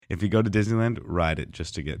If you go to Disneyland, ride it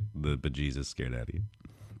just to get the bejesus scared out of you.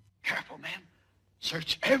 Careful, man.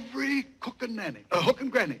 Search every hook and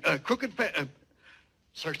granny,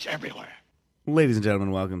 search everywhere. Ladies and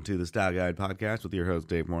gentlemen, welcome to the Style Guide Podcast with your hosts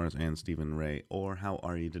Dave Morris and Stephen Ray. Or how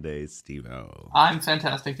are you today, Steve-O? I'm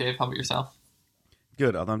fantastic, Dave. How about yourself?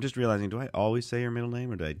 Good, although I'm just realizing, do I always say your middle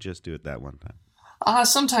name or did I just do it that one time?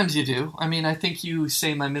 Sometimes you do. I mean, I think you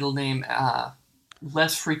say my middle name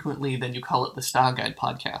less frequently than you call it the Style Guide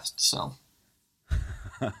Podcast, so.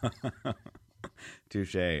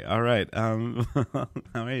 Touche. All right. How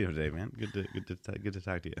are you today, man? Good to talk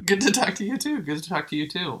to you. Good to talk to you too. Good to talk to you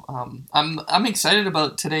too. I'm excited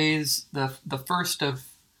about today's the first of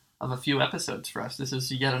a few episodes for us. This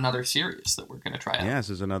is yet another series that we're going to try out. Yeah,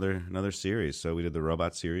 this is another series. So we did the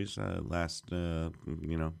robot series last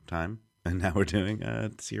time, and now we're doing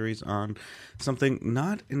a series on something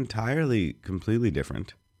not entirely completely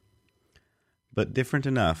different, but different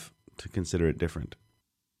enough to consider it different.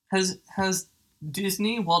 Has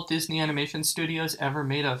Walt Disney Animation Studios ever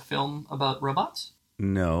made a film about robots?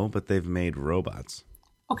 No, but they've made robots.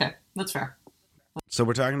 Okay, that's fair. So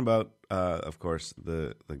we're talking about, of course,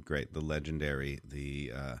 the legendary,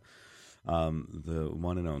 the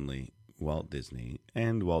one and only Walt Disney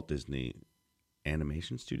and Walt Disney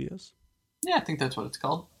Animation Studios. Yeah, I think that's what it's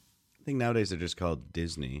called. I think nowadays they're just called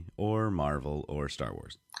Disney or Marvel or Star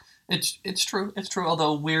Wars. It's true. It's true.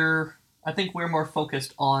 Although I think we're more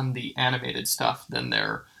focused on the animated stuff than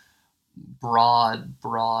their broad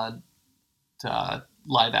live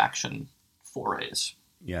action forays.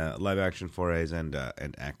 Yeah, live action forays and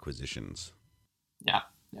acquisitions. Yeah.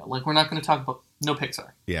 Like we're not going to talk about no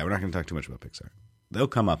Pixar. Yeah, we're not going to talk too much about Pixar. They'll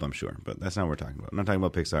come up, I'm sure, but that's not what we're talking about. I'm not talking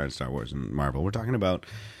about Pixar and Star Wars and Marvel. We're talking about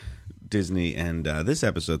Disney, and this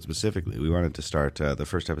episode specifically, we wanted to start the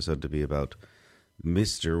first episode to be about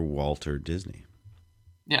Mr. Walter Disney.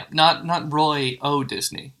 Yeah, not Roy O.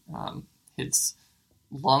 Disney, his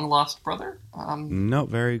long-lost brother? No,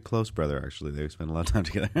 very close brother, actually. They spent a lot of time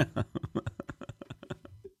together.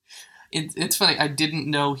 It's funny, I didn't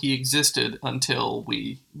know he existed until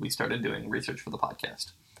we started doing research for the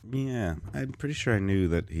podcast. Yeah, I'm pretty sure I knew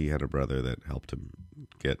that he had a brother that helped him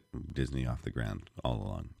get Disney off the ground all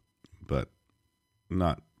along, but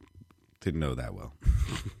didn't know that well.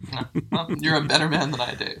 Well, you're a better man than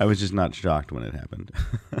I do. I was just not shocked when it happened.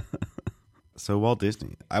 So Walt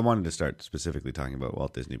Disney. I wanted to start specifically talking about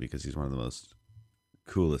Walt Disney because he's one of the most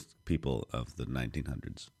coolest people of the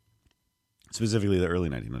 1900s. Specifically the early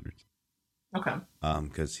 1900s. Okay.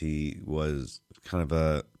 Because he was kind of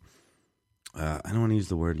a... I don't want to use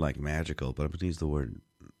the word like magical, but I'm going to use the word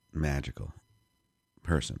magical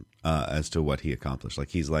person as to what he accomplished. Like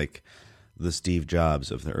he's like the Steve Jobs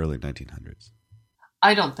of the early 1900s.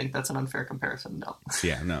 I don't think that's an unfair comparison, no.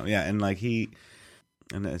 Yeah, and like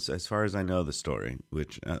and as far as I know the story,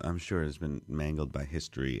 which I'm sure has been mangled by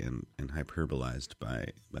history and hyperbolized by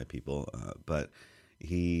people, but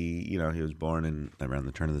he was born around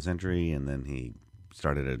the turn of the century, and then he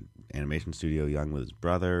started an animation studio young with his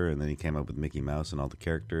brother, and then he came up with Mickey Mouse and all the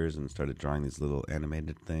characters and started drawing these little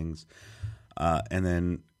animated things, and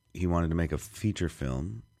then he wanted to make a feature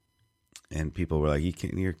film. And people were like,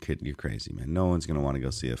 you're crazy, man. No one's going to want to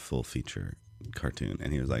go see a full feature cartoon.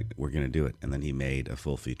 And he was like, we're going to do it. And then he made a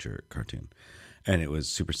full feature cartoon. And it was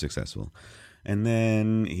super successful. And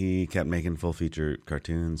then he kept making full feature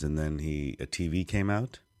cartoons. And then a TV came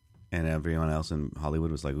out. And everyone else in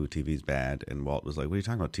Hollywood was like, ooh, TV's bad. And Walt was like, what are you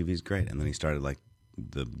talking about? TV's great. And then he started like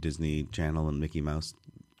the Disney Channel and Mickey Mouse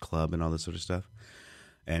Club and all this sort of stuff.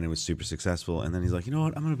 And it was super successful. And then he's like, you know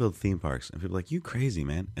what? I'm going to build theme parks. And people are like, you crazy,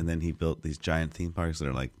 man. And then he built these giant theme parks that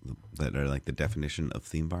are like the definition of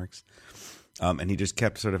theme parks. And he just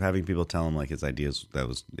kept sort of having people tell him like his ideas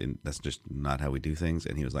that's just not how we do things.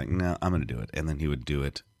 And he was like, no, I'm going to do it. And then he would do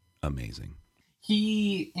it amazing.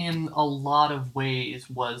 He, in a lot of ways,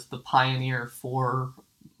 was the pioneer for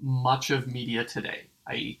much of media today.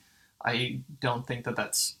 I don't think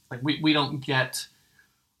that's like we don't get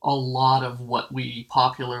a lot of what we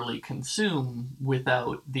popularly consume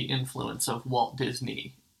without the influence of Walt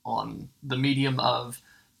Disney on the medium of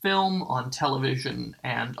film, on television,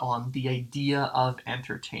 and on the idea of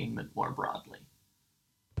entertainment more broadly.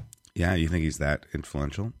 Yeah, you think he's that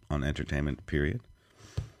influential on entertainment, period?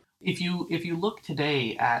 If you look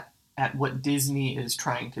today at what Disney is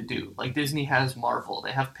trying to do, like Disney has Marvel,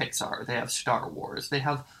 they have Pixar, they have Star Wars, they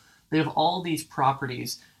have all these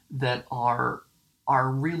properties that are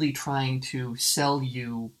really trying to sell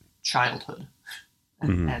you childhood,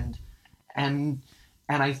 and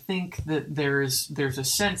I think that there's a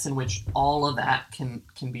sense in which all of that can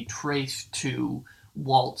be traced to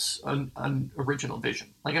Walt's an original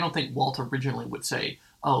vision. Like, I don't think Walt originally would say,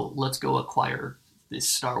 "Oh, let's go acquire this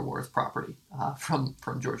Star Wars property from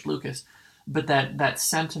George Lucas," but that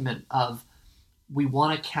sentiment of we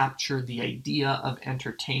want to capture the idea of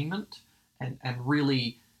entertainment and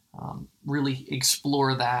really really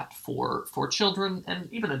explore that for children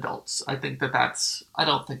and even adults. I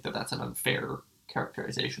don't think that that's an unfair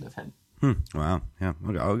characterization of him. Wow. Yeah.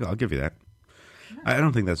 Okay, I'll give you that. I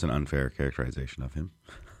don't think that's an unfair characterization of him.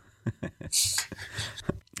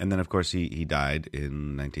 And then, of course, he died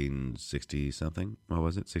in 1960 something. What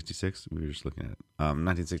was it? 66? We were just looking at it.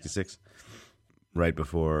 1966, right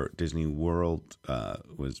before Disney World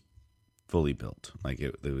was fully built. Like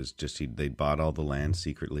it was just they bought all the land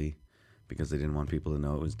secretly because they didn't want people to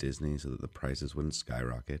know it was Disney, so that the prices wouldn't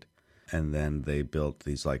skyrocket. And then they built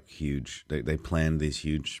these like huge. They planned these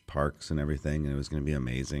huge parks and everything, and it was going to be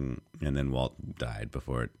amazing. And then Walt died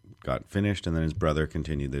before it got finished, and then his brother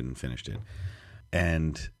continued it and finished it.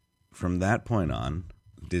 And from that point on,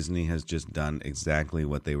 Disney has just done exactly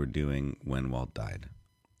what they were doing when Walt died,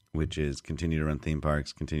 which is continue to run theme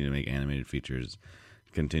parks, continue to make animated features,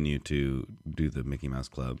 continue to do the Mickey Mouse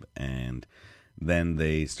Club, and then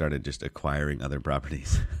they started just acquiring other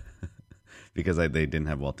properties because they didn't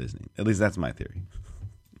have Walt Disney. At least that's my theory.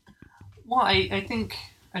 Well, I think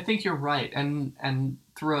you're right, and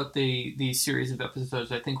throughout the series of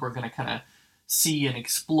episodes, I think we're going to kind of see and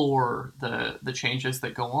explore the changes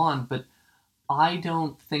that go on. But I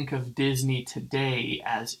don't think of Disney today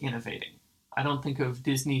as innovating. I don't think of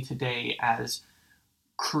Disney today as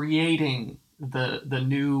creating the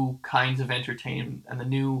new kinds of entertainment and the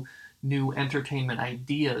new entertainment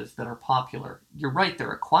ideas that are popular. You're right,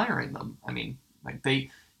 they're acquiring them. I mean, like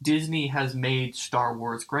Disney has made Star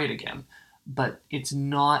Wars great again, but it's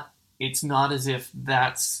not as if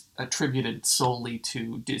that's attributed solely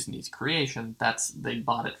to Disney's creation. They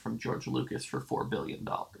bought it from George Lucas for $4 billion.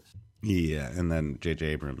 Yeah, and then J.J.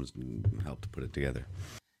 Abrams helped put it together.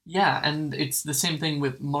 Yeah, and it's the same thing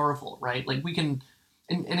with Marvel, right? Like we can,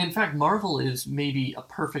 and in fact, Marvel is maybe a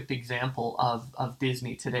perfect example of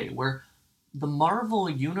Disney today, where the Marvel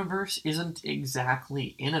universe isn't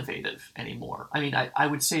exactly innovative anymore. I mean, I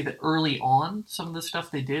would say that early on, some of the stuff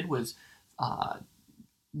they did was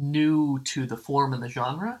new to the form and the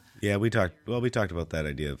genre. Yeah, we talked about that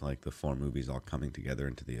idea of like the four movies all coming together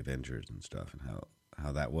into the Avengers and stuff, and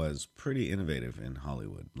how that was pretty innovative in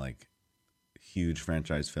Hollywood. Like huge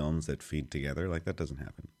franchise films that feed together, like that doesn't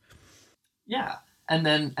happen. Yeah, and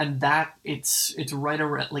that it's right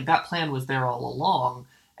around, like that plan was there all along,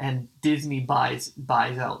 and Disney buys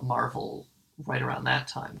out Marvel right around that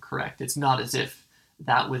time. Correct? It's not as if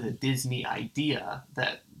that was a Disney idea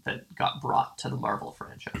that got brought to the Marvel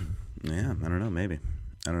franchise. Yeah, I don't know. Maybe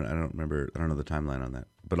I don't remember. I don't know the timeline on that,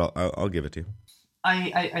 but I'll give it to you.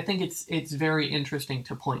 I think it's very interesting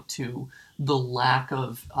to point to the lack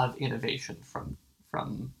of innovation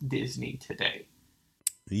from Disney today.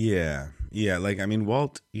 Yeah. Like I mean,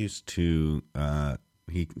 Walt used to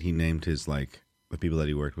he named his like the people that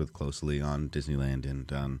he worked with closely on Disneyland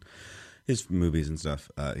and on his movies and stuff.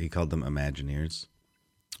 He called them Imagineers,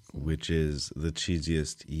 which is the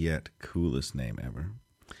cheesiest yet coolest name ever.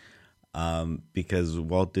 Because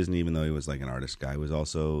Walt Disney, even though he was like an artist guy, was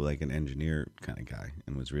also like an engineer kind of guy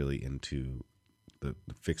and was really into the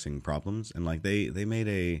fixing problems. And like they made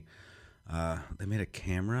a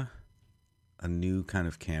camera, a new kind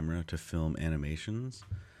of camera to film animations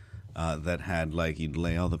that had like you'd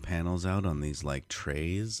lay all the panels out on these like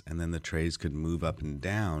trays, and then the trays could move up and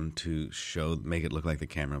down to make it look like the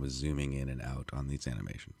camera was zooming in and out on these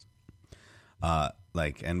animations.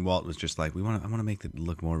 And Walt was just like, I want to make it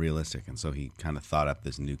look more realistic, and so he kind of thought up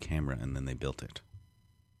this new camera, and then they built it.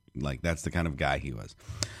 Like that's the kind of guy he was,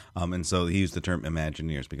 and so he used the term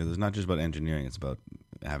Imagineers because it's not just about engineering; it's about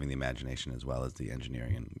having the imagination as well as the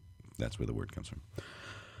engineering, and that's where the word comes from.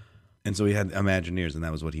 And so he had Imagineers, and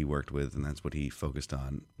that was what he worked with, and that's what he focused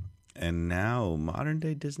on. And now modern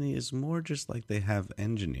day Disney is more just like they have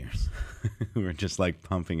engineers who are just like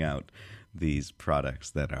pumping out these products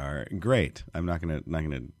that are great. I'm not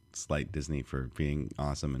gonna slight Disney for being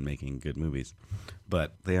awesome and making good movies,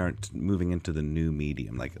 but they aren't moving into the new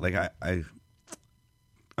medium. Like I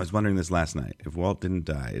was wondering this last night. If Walt didn't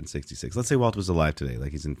die in '66, let's say Walt was alive today,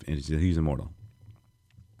 like he's immortal.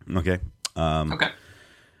 Okay. Okay.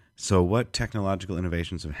 So what technological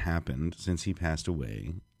innovations have happened since he passed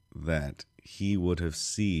away that he would have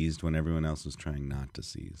seized when everyone else was trying not to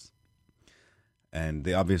seize? And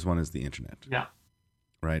the obvious one is the internet. Yeah.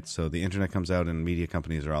 right? So the internet comes out and media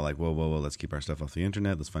companies are all like, whoa, whoa, whoa, let's keep our stuff off the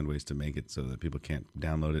internet. Let's find ways to make it so that people can't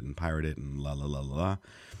download it and pirate it and la, la, la, la, la.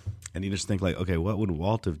 And you just think like, okay, what would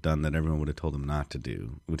Walt have done that everyone would have told him not to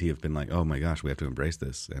do? Would he have been like, oh my gosh, we have to embrace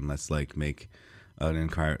this and let's like make an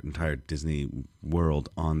entire Disney world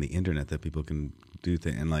on the internet that people can do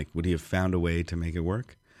things? And like, would he have found a way to make it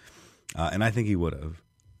work? And I think he would have.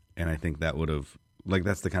 And I think that would have, like,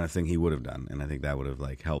 that's the kind of thing he would have done. And I think that would have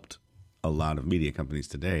like helped a lot of media companies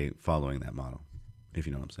today following that model, if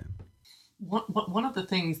you know what I'm saying. One of the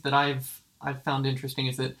things that I've found interesting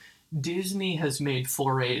is that Disney has made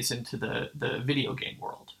forays into the video game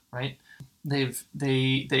world, right?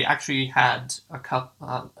 They actually had a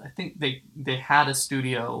I think they had a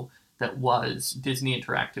studio that was Disney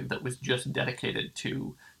Interactive that was just dedicated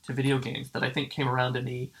to video games that I think came around in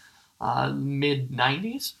the mid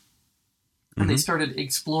 90s, and they started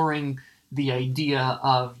exploring the idea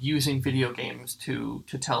of using video games to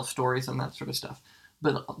tell stories and that sort of stuff.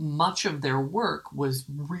 But much of their work was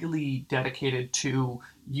really dedicated to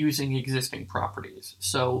using existing properties.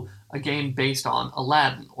 So a game based on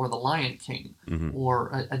Aladdin or The Lion King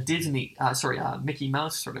or a Disney, Mickey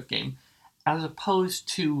Mouse sort of game, as opposed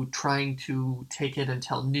to trying to take it and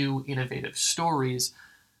tell new, innovative stories.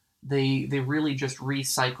 They really just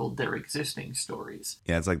recycled their existing stories.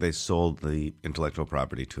 Yeah, it's like they sold the intellectual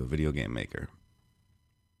property to a video game maker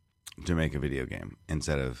to make a video game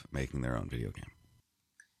instead of making their own video game.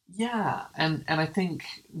 Yeah, and I think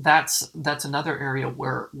that's another area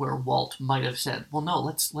where Walt might have said, well, no,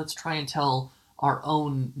 let's try and tell our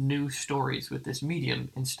own new stories with this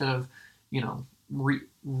medium instead of,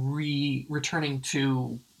 returning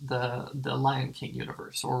to the Lion King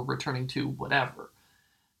universe or returning to whatever.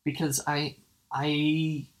 Because I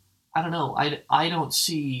don't know, I don't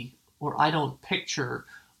see, or I don't picture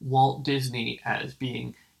Walt Disney as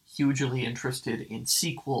being hugely interested in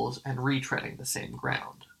sequels and retreading the same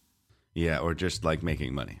ground. Yeah, or just like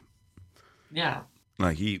making money. Yeah.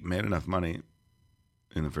 Like he made enough money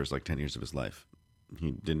in the first 10 years of his life.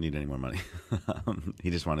 He didn't need any more money. He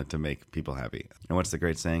just wanted to make people happy. And what's the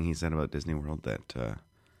great saying he said about Disney World? That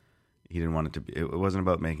he didn't want it to be, it wasn't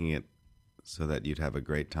about making it so that you'd have a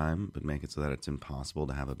great time, but make it so that it's impossible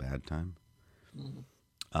to have a bad time.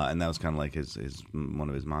 And that was kind of like his one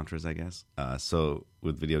of his mantras, I guess. So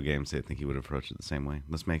with video games, I think he would approach it the same way.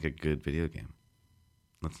 Let's make a good video game.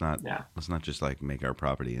 Let's not just make our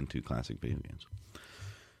property into classic video games.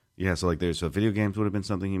 Yeah, so video games would have been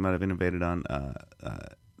something he might have innovated on.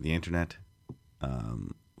 The internet.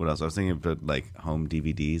 What else? I was thinking about home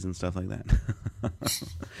DVDs and stuff like that,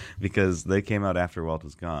 because they came out after Walt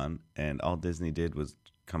was gone, and all Disney did was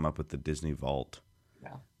come up with the Disney Vault,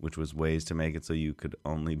 which was ways to make it so you could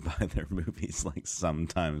only buy their movies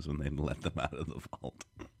sometimes when they'd let them out of the vault.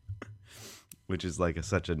 Which is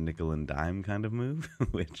such a nickel and dime kind of move,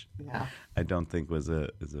 which I don't think was a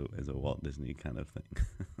Walt Disney kind of thing.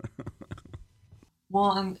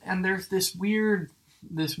 Well, and there's this weird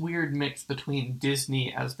mix between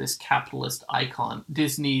Disney as this capitalist icon,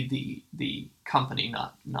 Disney the company,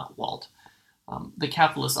 not Walt, the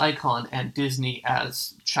capitalist icon, and Disney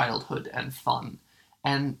as childhood and fun,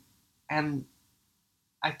 and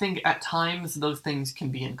I think at times those things can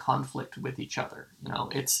be in conflict with each other.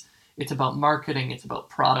 It's about marketing, it's about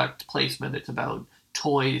product placement, it's about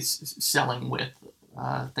toys selling with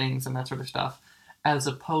things and that sort of stuff, as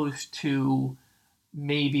opposed to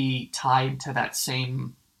maybe tied to that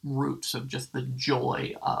same roots of just the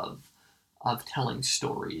joy of telling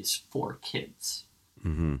stories for kids.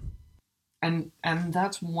 Mm-hmm. And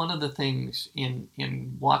that's one of the things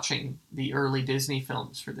in watching the early Disney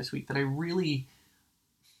films for this week that I really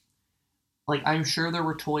I'm sure there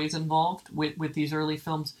were toys involved with these early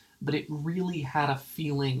films, but it really had a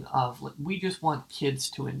feeling of we just want kids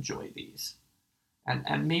to enjoy these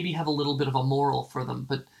and maybe have a little bit of a moral for them.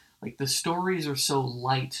 But the stories are so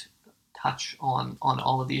light touch on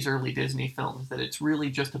all of these early Disney films that it's really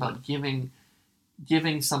just about giving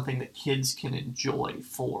something that kids can enjoy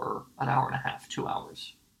for an hour and a half, 2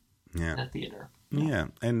 hours in a theater. Yeah.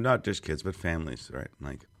 And not just kids, but families, right?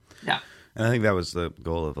 Yeah. And I think that was the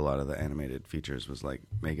goal of a lot of the animated features was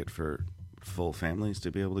make it for full families to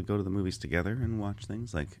be able to go to the movies together and watch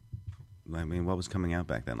things. What was coming out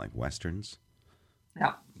back then? Westerns?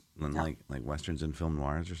 Yeah. And Westerns and film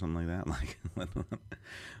noirs or something like that?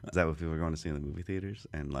 Is that what people were going to see in the movie theaters?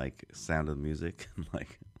 And Sound of Music and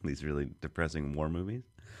these really depressing war movies?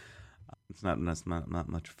 It's not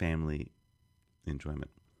much family enjoyment.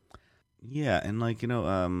 Yeah, and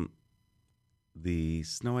the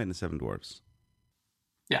Snow White and the Seven Dwarfs.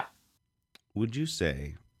 Yeah. Would you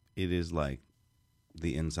say it is the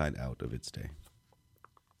Inside Out of its day?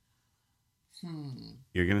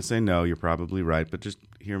 You're going to say no. You're probably right, but just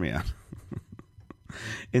hear me out.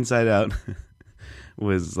 Inside Out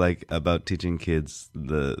was like about teaching kids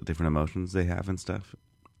the different emotions they have and stuff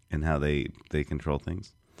and how they control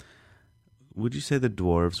things. Would you say the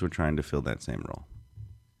dwarves were trying to fill that same role?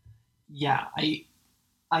 Yeah,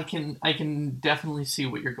 I can definitely see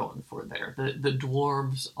what you're going for there. The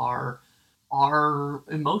dwarves are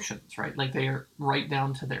emotions, right? Like they are right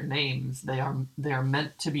down to their names. They are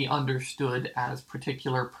meant to be understood as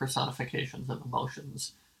particular personifications of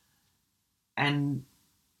emotions, and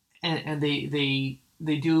they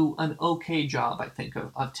do an okay job, I think,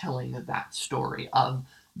 of telling that story of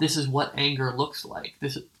this is what anger looks like.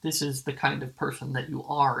 This is the kind of person that you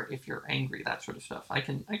are if you're angry. That sort of stuff. I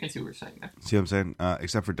can see what you're saying there. See what I'm saying?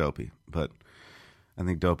 Except for Dopey, but I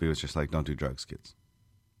think Dopey was just like, don't do drugs, kids.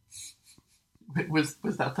 Was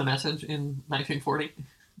that the message in 1940?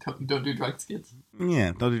 Don't do drugs, kids.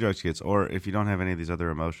 Yeah, don't do drugs, kids. Or if you don't have any of these other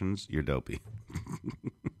emotions, you're Dopey.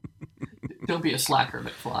 Don't be a slacker,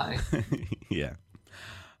 McFly. Yeah.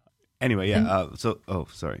 Anyway, yeah.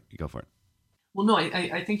 Sorry, go for it. Well, no,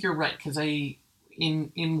 I think you're right, because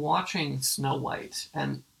in watching Snow White,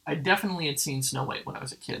 and I definitely had seen Snow White when I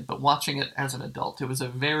was a kid, but watching it as an adult, it was a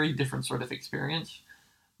very different sort of experience,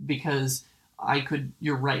 because I could,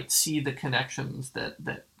 you're right, see the connections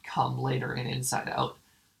that come later in Inside Out.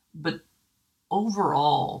 But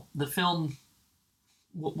overall, the film,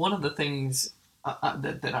 one of the things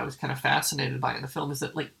that I was kind of fascinated by in the film is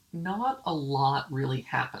that, like, not a lot really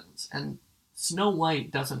happens, and Snow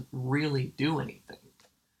White doesn't really do anything,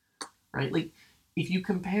 right? Like, if you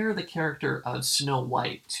compare the character of Snow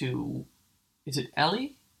White to, is it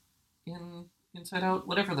Ellie in Inside Out?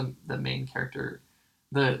 Whatever the main character,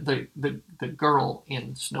 the girl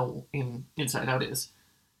in Inside Out is,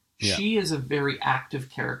 yeah. She is a very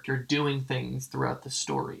active character doing things throughout the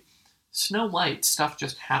story. Snow White, stuff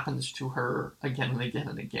just happens to her again and again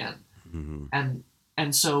and again. Mm-hmm.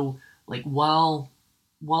 And so, like, while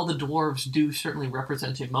the dwarves do certainly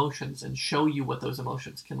represent emotions and show you what those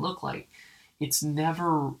emotions can look like, there's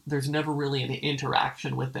never really an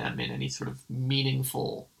interaction with them in any sort of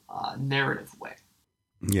meaningful narrative way.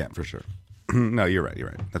 Yeah, for sure. No, you're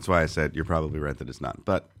right. That's why I said you're probably right that it's not.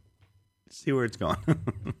 But see where it's going.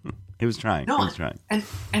 He was trying. No, he was trying.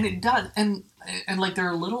 And it does. And like, there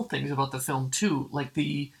are little things about the film too, like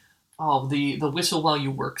the Whistle While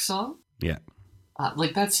You Work song. Yeah.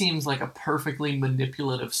 Like, that seems like a perfectly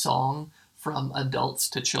manipulative song from adults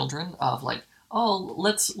to children of, like, oh,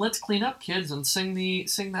 let's clean up, kids, and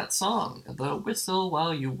sing that song, the Whistle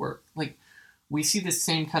While You Work. Like, we see this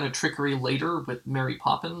same kind of trickery later with Mary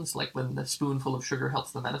Poppins, like when the spoonful of sugar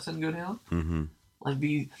helps the medicine go down. Mm-hmm. Like,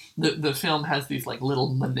 the film has these, like,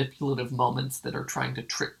 little manipulative moments that are trying to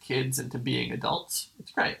trick kids into being adults.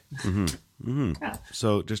 It's great. Mm-hmm. Mm-hmm. Yeah.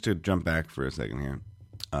 So just to jump back for a second here,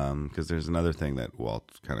 because there's another thing that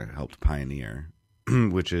Walt kind of helped pioneer,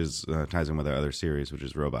 which is ties in with our other series, which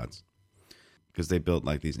is robots. Because they built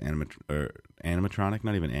like these animatronic,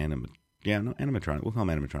 not even animatronic. We'll call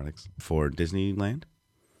them animatronics for Disneyland,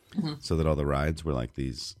 mm-hmm. So that all the rides were like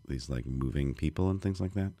these like moving people and things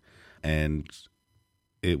like that. And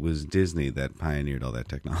it was Disney that pioneered all that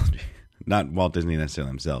technology, not Walt Disney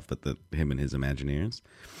necessarily himself, but him and his Imagineers.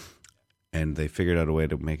 And they figured out a way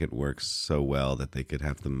to make it work so well that they could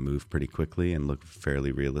have them move pretty quickly and look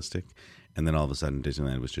fairly realistic. And then all of a sudden,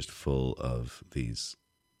 Disneyland was just full of these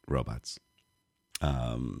robots.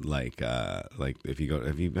 Like if you go,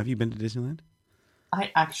 have you been to Disneyland?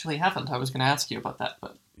 I actually haven't. I was going to ask you about that,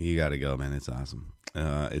 but you got to go, man. It's awesome.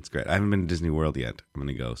 It's great. I haven't been to Disney World yet. I'm going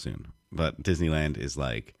to go soon, but Disneyland is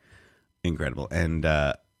like incredible. And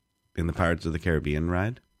in the Pirates of the Caribbean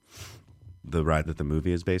ride, the ride that the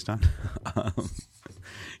movie is based on,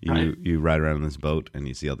 you ride around in this boat and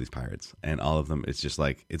you see all these pirates, and all of them, it's just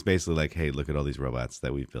like, it's basically like, hey, look at all these robots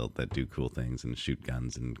that we built that do cool things and shoot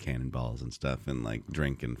guns and cannonballs and stuff and like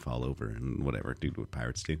drink and fall over and whatever, do what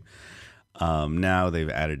pirates do. Now they've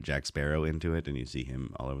added Jack Sparrow into it and you see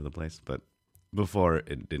him all over the place, but before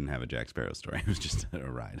it didn't have a Jack Sparrow story. It was just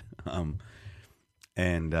a ride.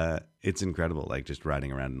 And it's incredible, like just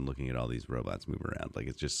riding around and looking at all these robots move around. Like,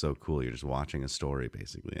 it's just so cool. You're just watching a story,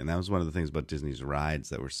 basically. And that was one of the things about Disney's rides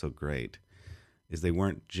that were so great, is they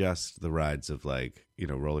weren't just the rides of, like, you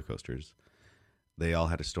know, roller coasters. They all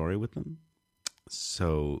had a story with them.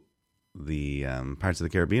 So the Pirates of the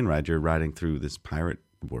Caribbean ride, you're riding through this pirate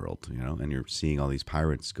world, you know, and you're seeing all these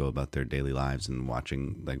pirates go about their daily lives and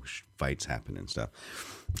watching like fights happen and stuff.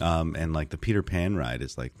 And like the Peter Pan ride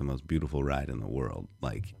is like the most beautiful ride in the world.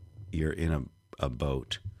 Like, you're in a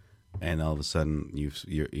boat, and all of a sudden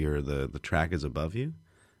the track is above you,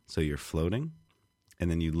 So you're floating,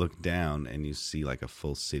 and then you look down and you see like a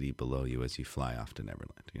full city below you as you fly off to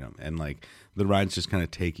Neverland, you know, and like the rides just kind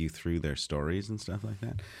of take you through their stories and stuff like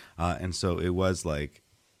that. And so it was like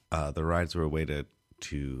the rides were a way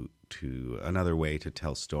to another way to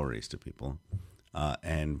tell stories to people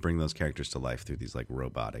and bring those characters to life through these like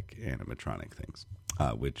robotic animatronic things,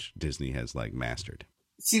 which Disney has like mastered.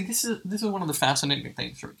 See, this is one of the fascinating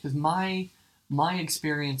things, right? Because my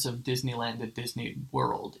experience of Disneyland at Disney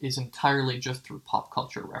World is entirely just through pop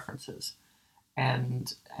culture references,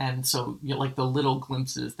 and so, you know, like the little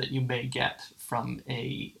glimpses that you may get from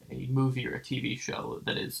a movie or a TV show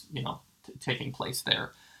that is, you know, taking place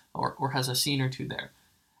there, or has a scene or two there,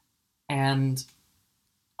 and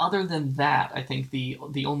other than that, I think the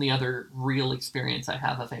only other real experience I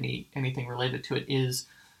have of anything related to it is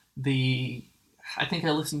I think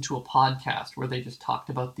I listened to a podcast where they just talked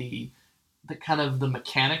about the kind of the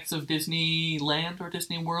mechanics of Disneyland or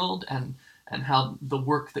Disney World, and how the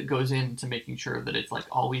work that goes into making sure that it's like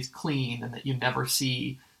always clean, and that you never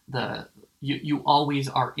see you always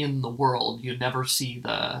are in the world. You never see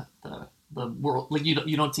the world, like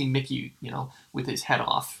you don't see Mickey, you know, with his head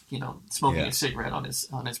off, you know, smoking a cigarette on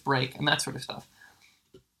his break and that sort of stuff.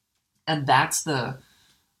 And that's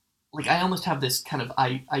like I almost have this kind of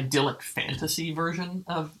idyllic fantasy version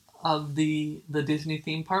of the Disney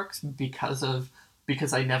theme parks because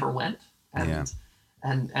I never went,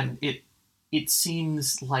 and it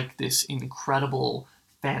seems like this incredible,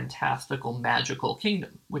 fantastical, magical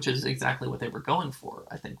kingdom, which is exactly what they were going for,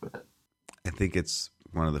 I think, with it. I think it's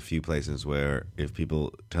one of the few places where if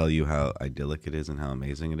people tell you how idyllic it is and how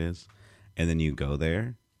amazing it is, and then you go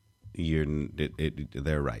there,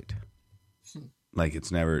 they're right. Like,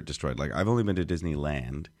 it's never destroyed. Like, I've only been to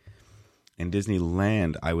Disneyland. In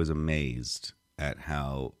Disneyland, I was amazed at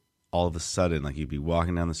how all of a sudden, like, you'd be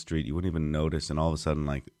walking down the street, you wouldn't even notice, and all of a sudden,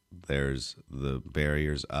 like, there's the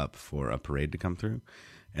barriers up for a parade to come through,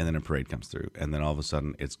 and then a parade comes through, and then all of a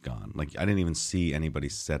sudden, it's gone. Like, I didn't even see anybody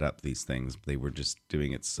set up these things. They were just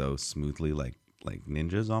doing it so smoothly, like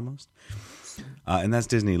ninjas almost. And that's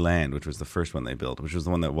Disneyland, which was the first one they built, which was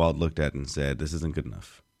the one that Walt looked at and said, "This isn't good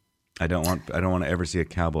enough. I don't want to ever see a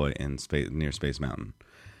cowboy in near Space Mountain."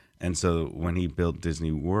 And so when he built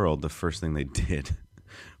Disney World, the first thing they did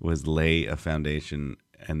was lay a foundation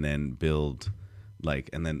and then build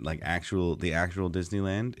the actual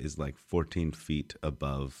Disneyland is like 14 feet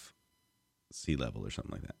above sea level or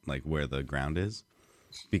something like that, like where the ground is,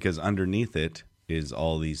 because underneath it is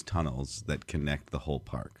all these tunnels that connect the whole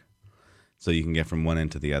park. So you can get from one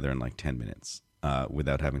end to the other in like 10 minutes.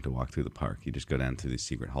 Without having to walk through the park. You just go down through these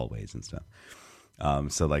secret hallways and stuff.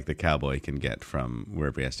 So like the cowboy can get from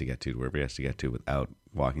wherever he has to get to without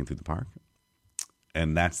walking through the park.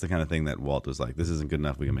 And that's the kind of thing that Walt was like, this isn't good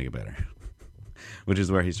enough, we can make it better. Which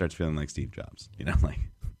is where he starts feeling like Steve Jobs. You know, like,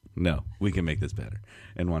 no, we can make this better,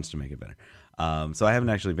 and wants to make it better. So I haven't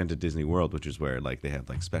actually been to Disney World, which is where like they have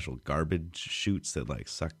like special garbage chutes that like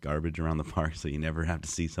suck garbage around the park, so you never have to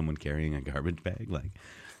see someone carrying a garbage bag. Like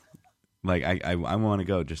I want to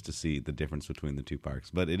go just to see the difference between the two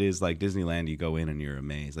parks. But it is like Disneyland, you go in and you're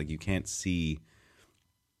amazed. Like, you can't see.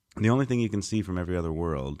 The only thing you can see from every other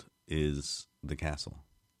world is the castle.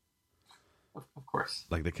 Of course.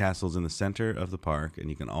 Like, the castle's in the center of the park, and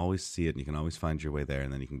you can always see it, and you can always find your way there,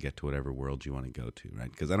 and then you can get to whatever world you want to go to,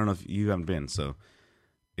 right? Because I don't know if you haven't been, so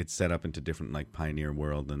it's set up into different, like, Pioneer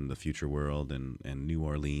World and the Future World and New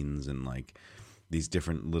Orleans and, like, these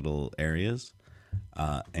different little areas.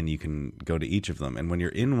 And you can go to each of them. And when you're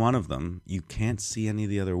in one of them, you can't see any of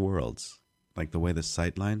the other worlds, like the way the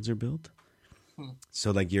sight lines are built. So,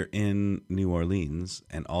 like, you're in New Orleans,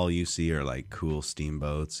 and all you see are, like, cool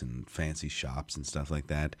steamboats and fancy shops and stuff like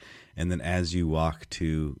that. And then as you walk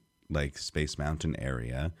to, like, Space Mountain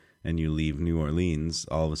area and you leave New Orleans,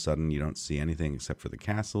 all of a sudden you don't see anything except for the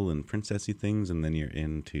castle and princessy things, and then you're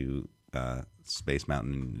into Space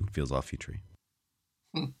Mountain, and it feels all futury.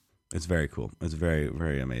 It's very cool. It's very,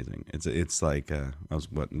 very amazing. It's like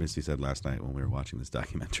what Misty said last night when we were watching this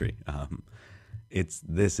documentary.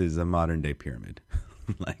 This is a modern day pyramid.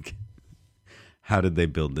 Like, how did they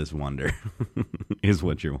build this wonder? Is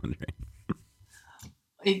what you're wondering.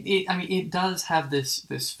 It does have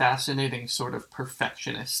this fascinating sort of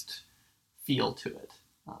perfectionist feel to it.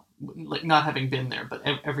 Like, not having been there, but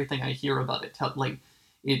everything I hear about it,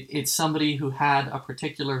 it's somebody who had a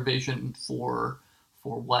particular vision for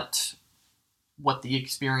what the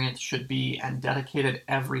experience should be, and dedicated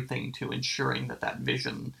everything to ensuring that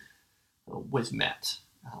vision was met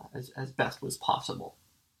as best was possible.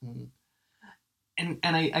 and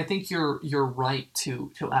I think you're right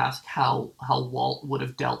to ask how Walt would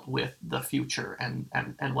have dealt with the future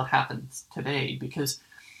and what happens today, because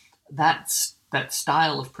that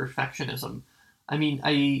style of perfectionism. I mean,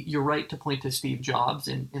 you're right to point to Steve Jobs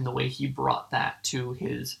in the way he brought that to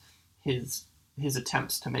his his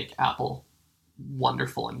attempts to make Apple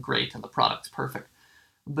wonderful and great and the product's perfect.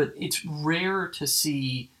 But it's rare to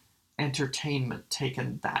see entertainment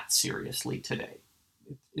taken that seriously today.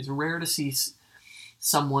 It's rare to see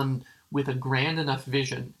someone with a grand enough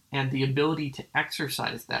vision and the ability to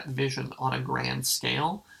exercise that vision on a grand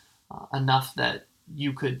scale enough that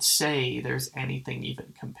you could say there's anything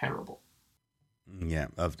even comparable. Yeah,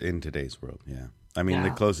 of in today's world, yeah. I mean, the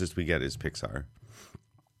Yeah. closest we get is Pixar,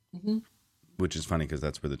 Hmm. which is funny because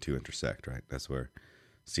that's where the two intersect, right? That's where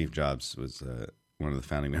Steve Jobs was one of the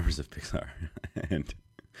founding members of Pixar and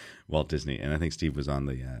Walt Disney. And I think Steve was on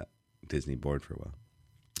the Disney board for a while.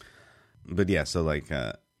 But yeah, so like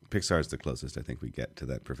Pixar is the closest I think we get to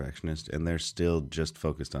that perfectionist, and they're still just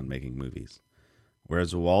focused on making movies.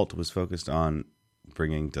 Whereas Walt was focused on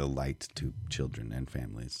bringing delight to children and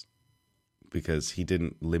families because he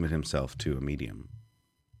didn't limit himself to a medium.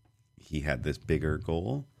 He had this bigger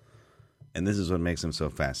goal. And this is what makes him so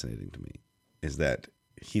fascinating to me, is that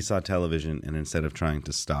he saw television, and instead of trying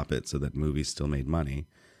to stop it so that movies still made money,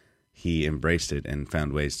 he embraced it and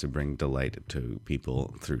found ways to bring delight to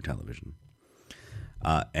people through television.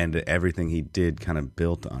 And everything he did kind of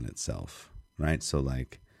built on itself, right? So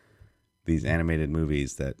like these animated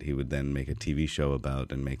movies that he would then make a TV show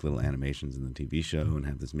about and make little animations in the TV show and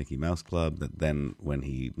have this Mickey Mouse Club that then when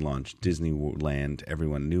he launched Disneyland,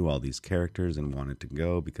 everyone knew all these characters and wanted to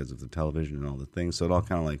go because of the television and all the things. So it all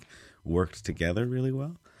kind of like worked together really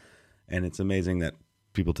well. And it's amazing that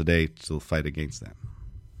people today still fight against that.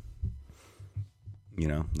 You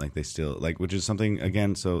know, like they still like, which is something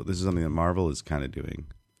again. So this is something that Marvel is kind of doing,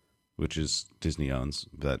 which is Disney owns,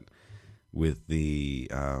 but with the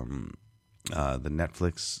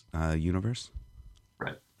Netflix universe,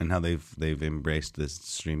 Right. and how they've embraced this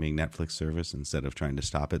streaming Netflix service instead of trying to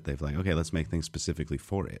stop it. They've like, okay, let's make things specifically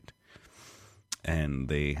for it, and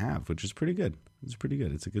they have, which is pretty good. It's pretty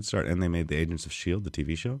good. It's a good start. And they made the Agents of S.H.I.E.L.D., the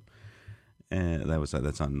TV show, and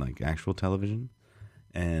that's on like actual television.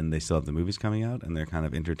 And they still have the movies coming out, and they're kind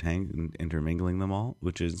of intermingling them all,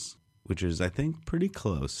 which is I think pretty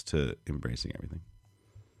close to embracing everything.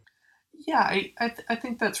 Yeah, I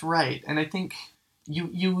think that's right, and I think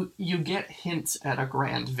you get hints at a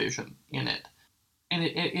grand vision in it, and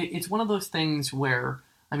it's one of those things where,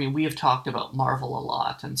 I mean, we have talked about Marvel a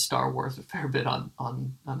lot and Star Wars a fair bit on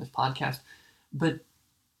this podcast, but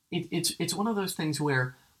it's one of those things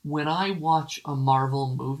where when I watch a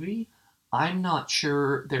Marvel movie, I'm not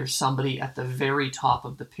sure there's somebody at the very top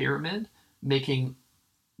of the pyramid making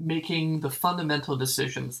the fundamental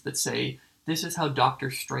decisions that say this is how Doctor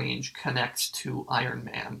Strange connects to Iron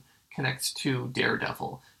Man, connects to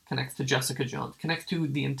Daredevil, connects to Jessica Jones, connects to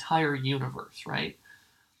the entire universe, right?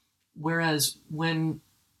 Whereas when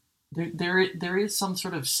there is some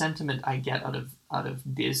sort of sentiment I get out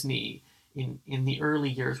of Disney in the early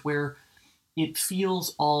years where it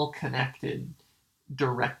feels all connected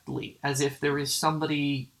directly, as if there is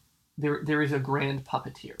somebody there is a grand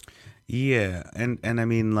puppeteer. Yeah, and I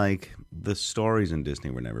mean, like the stories in Disney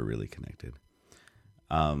were never really connected.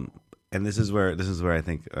 And this is where I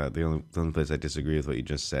think the only place I disagree with what you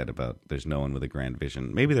just said about there's no one with a grand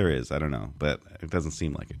vision. Maybe there is, I don't know, but it doesn't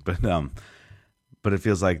seem like it. But it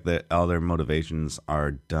feels like that all their motivations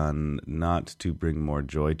are done not to bring more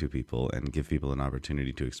joy to people and give people an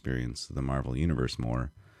opportunity to experience the Marvel universe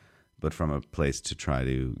more, but from a place to try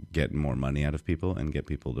to get more money out of people and get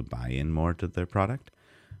people to buy in more to their product.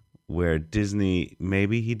 Where Disney,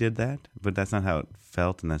 maybe he did that, but that's not how it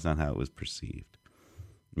felt, and that's not how it was perceived.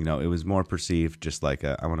 You know, it was more perceived just like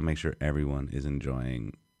I want to make sure everyone is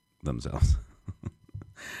enjoying themselves.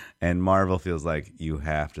 And Marvel feels like you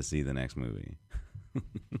have to see the next movie.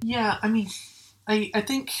 Yeah, I mean, I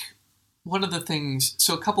think one of the things,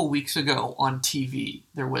 so a couple weeks ago on TV,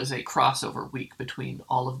 there was a crossover week between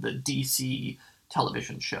all of the DC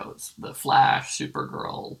television shows, The Flash,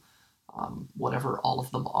 Supergirl, whatever all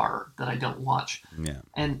of them are that I don't watch. Yeah.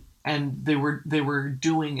 And they were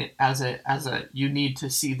doing it as a you need to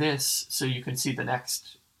see this so you can see the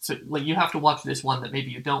next. So like you have to watch this one that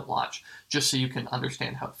maybe you don't watch just so you can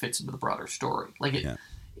understand how it fits into the broader story. Like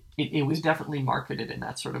it was definitely marketed in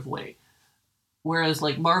that sort of way. Whereas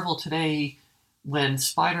like Marvel today, when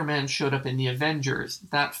Spider-Man showed up in the Avengers,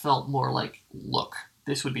 that felt more like, look,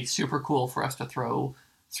 this would be super cool for us to throw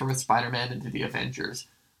Spider-Man into the Avengers.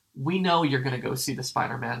 We know you're going to go see the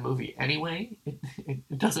Spider-Man movie anyway.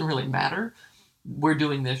 It doesn't really matter. we're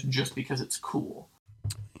doing this just because it's cool.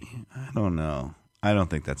 I don't know. I don't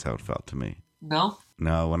think that's how it felt to me. No?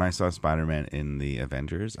 No, when I saw Spider-Man in the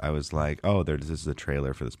Avengers, I was like, "Oh, this is a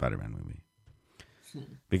trailer for the Spider-Man movie."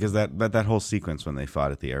 Because that whole sequence when they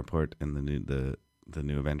fought at the airport in the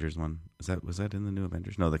new Avengers one, was that in the new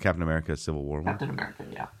Avengers? No, the Captain America Civil War one. Captain America,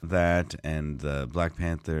 yeah. That and the Black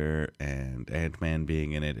Panther and Ant-Man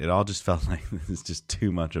being in it, it all just felt like this is just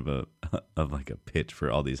too much of a pitch for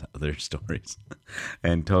all these other stories,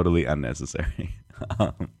 and totally unnecessary.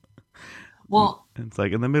 Well, It's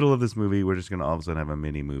like in the middle of this movie, we're just going to all of a sudden have a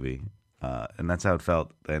mini movie. And that's how it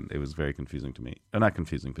felt. And it was very confusing to me. Not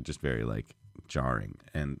confusing, but just very like jarring.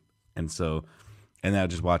 And now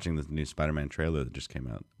just watching the new Spider-Man trailer that just came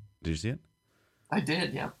out. Did you see it? I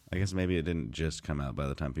did, yeah. I guess maybe it didn't just come out by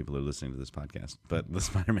the time people are listening to this podcast. But the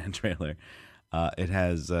Spider-Man trailer, it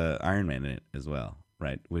has Iron Man in it as well,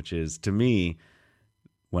 right? Which is, to me,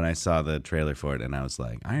 when I saw the trailer for it and I was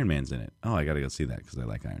like, Iron Man's in it. Oh, I got to go see that because I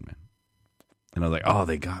like Iron Man. And I was like, oh,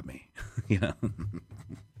 they got me. You know?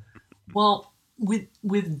 Well,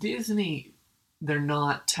 with Disney, they're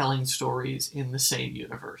not telling stories in the same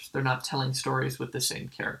universe. They're not telling stories with the same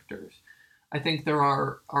characters. I think there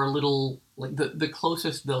are little, like the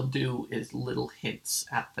closest they'll do is little hints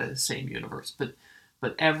at the same universe. But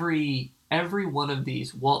every one of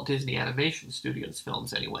these Walt Disney Animation Studios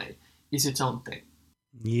films, anyway, is its own thing.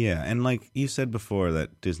 Yeah, and like you said before,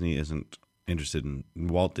 that Disney isn't interested in,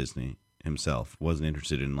 Walt Disney himself wasn't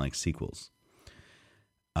interested in like sequels.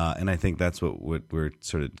 And I think that's what we're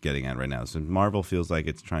sort of getting at right now. So Marvel feels like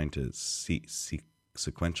it's trying to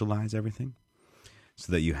sequentialize everything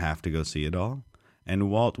so that you have to go see it all.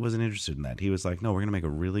 And Walt wasn't interested in that. He was like, no, we're going to make a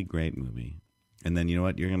really great movie. And then you know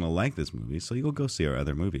what? You're going to like this movie. So you'll go see our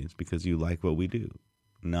other movies because you like what we do,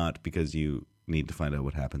 not because you need to find out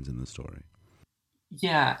what happens in the story.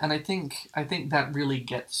 Yeah, and I think that really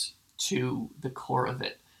gets to the core of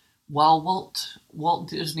it. While Walt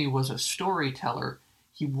Disney was a storyteller,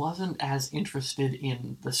 he wasn't as interested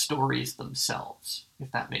in the stories themselves, if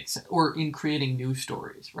that makes sense, or in creating new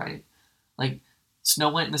stories, right? Like Snow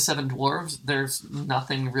White and the Seven Dwarfs, there's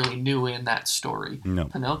nothing really new in that story. No.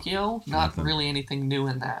 Pinocchio, not really anything new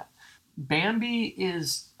in that. Bambi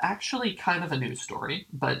is actually kind of a new story,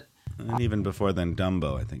 but And even before then,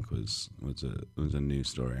 Dumbo, I think, was a new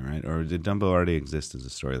story, right? Or did Dumbo already exist as a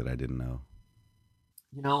story that I didn't know?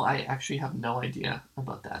 you know, I actually have no idea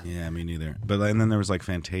about that. Yeah, me neither. But and then there was like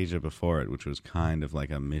Fantasia before it, which was kind of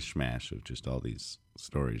like a mishmash of just all these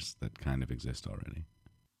stories that kind of exist already.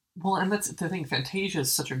 Well, and that's the thing. Fantasia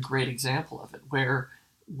is such a great example of it, where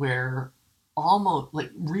almost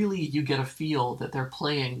like really you get a feel that they're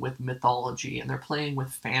playing with mythology and they're playing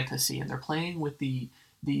with fantasy and they're playing with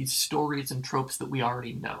these stories and tropes that we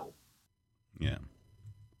already know. Yeah.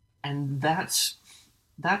 And that's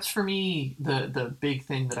for me the big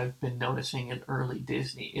thing that I've been noticing in early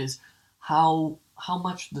Disney is how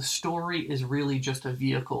much the story is really just a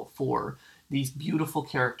vehicle for these beautiful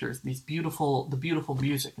characters, the beautiful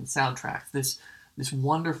music and soundtracks, this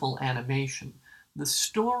wonderful animation. The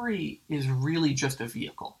story is really just a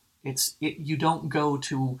vehicle. You don't go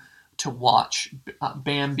to watch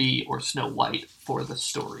Bambi or Snow White for the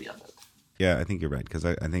story of it. Yeah, I think you're right, because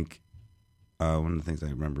I think one of the things I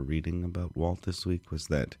remember reading about Walt this week was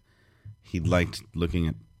that he liked looking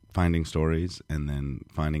at finding stories and then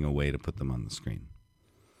finding a way to put them on the screen.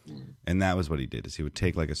 And that was what he did, is he would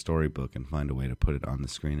take like a storybook and find a way to put it on the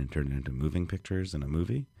screen and turn it into moving pictures in a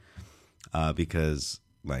movie. Because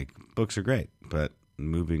like books are great, but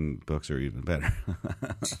moving books are even better.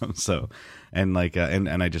 So, and like,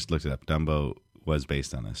 and I just looked it up. Dumbo was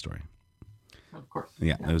based on a story. Of course.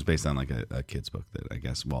 Yeah, it was based on like a kid's book that I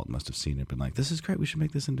guess Walt must have seen it, been like, this is great, we should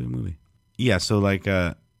make this into a movie. Yeah, so like,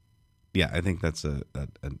 yeah, I think that's an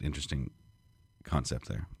interesting concept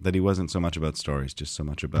there. That he wasn't so much about stories, just so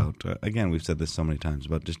much about, again, we've said this so many times,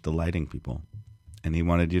 about just delighting people. And he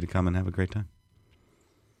wanted you to come and have a great time.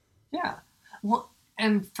 Yeah. Well,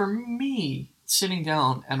 and for me, sitting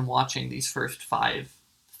down and watching these first five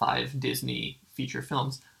Disney feature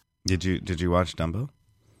films. Did you watch Dumbo?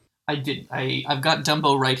 I did. I've got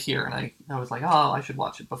Dumbo right here, and I was like, oh, I should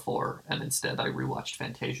watch it before. And instead, I rewatched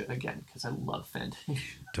Fantasia again because I love Fantasia.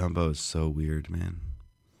 Dumbo is so weird, man.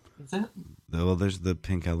 Is it? Well, there's the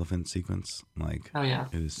pink elephant sequence. Like, oh yeah,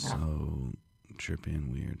 it is so trippy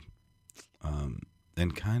and weird,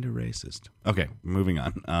 and kind of racist. Okay, moving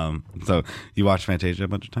on. So you watched Fantasia a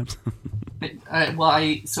bunch of times?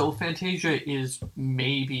 So Fantasia is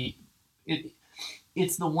maybe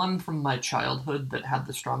it's the one from my childhood that had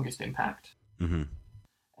the strongest impact. Mm-hmm.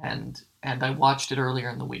 And I watched it earlier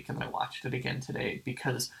in the week, and I watched it again today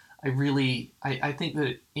because I think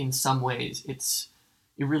that in some ways it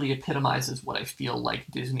really epitomizes what I feel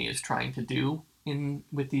like Disney is trying to do in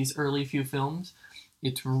with these early few films.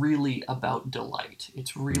 It's really about delight.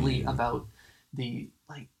 It's really about the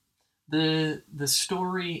like the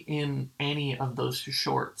story in any of those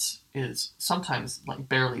shorts is sometimes like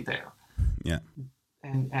barely there. Yeah.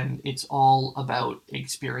 And it's all about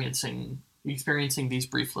experiencing these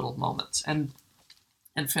brief little moments. And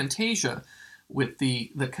Fantasia, with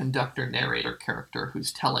the conductor narrator character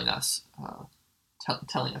who's telling us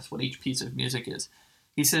telling us what each piece of music is.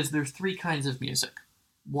 He says there's three kinds of music.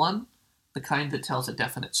 One, the kind that tells a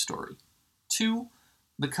definite story. Two,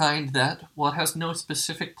 the kind that, while it has no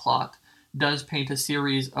specific plot, does paint a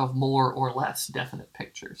series of more or less definite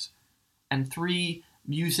pictures. And three,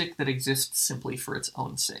 music that exists simply for its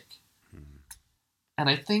own sake. And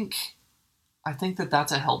I think that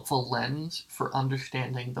that's a helpful lens for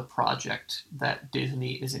understanding the project that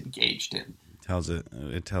Disney is engaged in.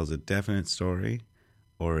 It tells a definite story,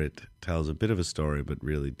 or it tells a bit of a story but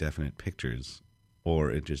really definite pictures,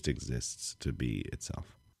 or it just exists to be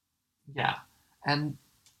itself. Yeah. And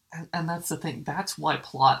that's the thing. That's why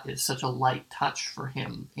plot is such a light touch for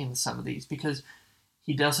him in some of these, because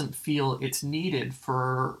he doesn't feel it's needed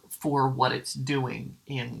for what it's doing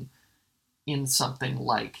in something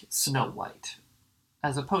like Snow White.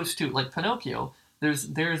 As opposed to, like, Pinocchio, there's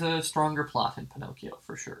a stronger plot in Pinocchio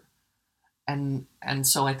for sure. And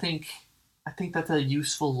so I think that's a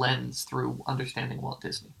useful lens through understanding Walt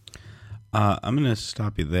Disney. I'm going to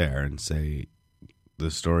stop you there and say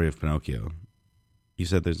the story of Pinocchio. You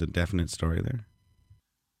said there's a definite story there?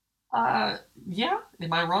 Yeah.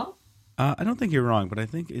 Am I wrong? I don't think you're wrong, but I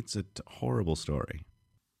think it's a horrible story.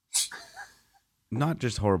 Not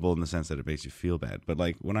just horrible in the sense that it makes you feel bad, but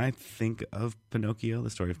like when I think of Pinocchio, the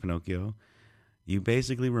story of Pinocchio, you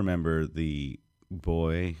basically remember the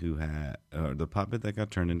boy who had, or the puppet that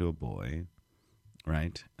got turned into a boy,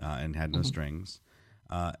 right? And had no strings.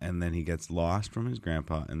 And then he gets lost from his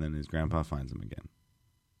grandpa, and then his grandpa finds him again.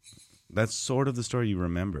 That's sort of the story you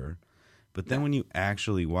remember. But then when you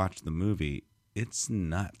actually watch the movie, it's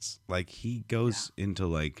nuts. Like, he goes into,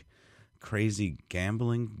 like, crazy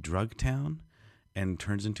gambling drug town and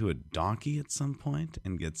turns into a donkey at some point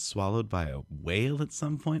and gets swallowed by a whale at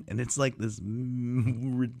some point. And it's like this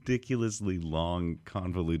ridiculously long,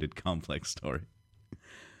 convoluted, complex story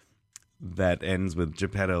that ends with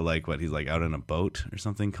Geppetto, like, what, he's like out on a boat or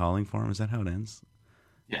something calling for him. Is that how it ends?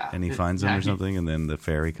 Yeah. And he finds him or something, and then the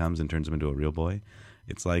fairy comes and turns him into a real boy.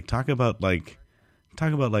 It's like, talk about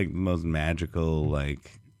the most magical,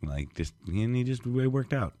 like just, and he just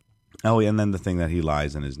worked out. Oh, and then the thing that he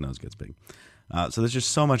lies and his nose gets big. So there's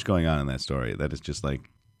just so much going on in that story that is just like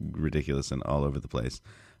ridiculous and all over the place.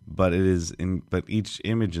 But but each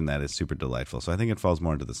image in that is super delightful. So I think it falls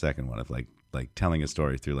more into the second one of like telling a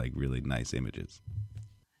story through like really nice images.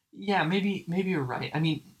 Yeah, maybe you're right. I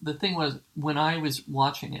mean, the thing was, when I was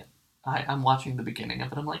watching it, I'm watching the beginning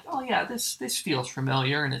of it. I'm like, oh yeah, this feels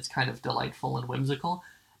familiar, and it's kind of delightful and whimsical.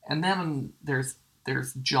 And then there's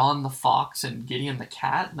John the Fox and Gideon the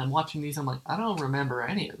Cat, and I'm watching these. I'm like, I don't remember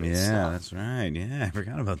any of this stuff. Yeah, that's right. Yeah, I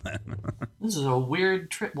forgot about that. This is a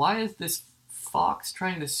weird trip. Why is this fox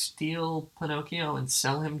trying to steal Pinocchio and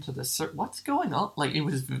sell him to the what's going on? Like,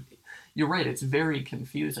 you're right. It's very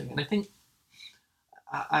confusing, and I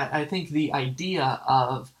think the idea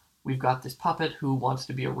of we've got this puppet who wants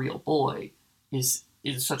to be a real boy is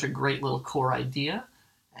such a great little core idea,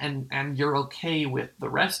 and you're okay with the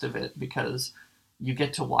rest of it because you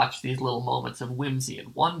get to watch these little moments of whimsy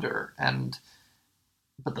and wonder,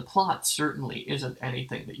 but the plot certainly isn't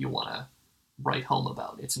anything that you want to write home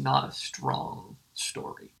about. It's not a strong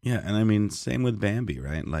story. Yeah, and I mean, same with Bambi,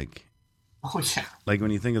 right? Like, oh yeah, like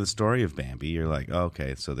when you think of the story of Bambi, you're like, oh,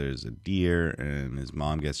 okay, so there's a deer and his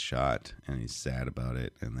mom gets shot and he's sad about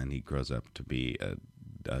it, and then he grows up to be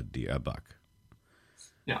a buck.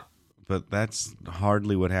 Yeah, but that's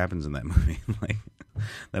hardly what happens in that movie. Like,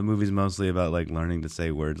 that movie's mostly about like learning to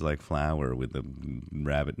say words like flower with a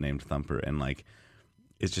rabbit named Thumper, and like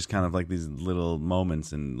it's just kind of like these little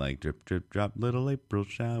moments and like drip drip drop little April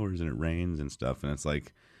showers and it rains and stuff, and it's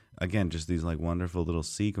like, again, just these like wonderful little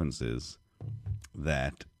sequences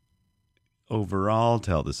that overall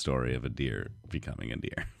tell the story of a deer becoming a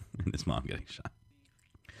deer and his mom getting shot.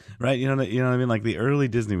 Right? You know what I mean? Like, the early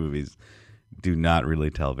Disney movies do not really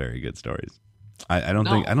tell very good stories. I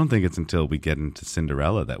don't think it's until we get into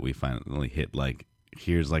Cinderella that we finally hit like,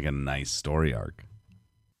 here's like a nice story arc.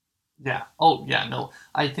 Yeah. Oh yeah. No.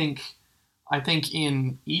 I think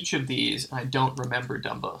in each of these, and I don't remember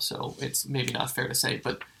Dumbo, so it's maybe not fair to say,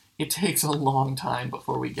 but it takes a long time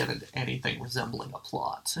before we get into anything resembling a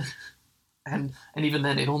plot. and even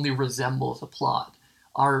then it only resembles a plot.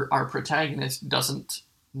 Our protagonist doesn't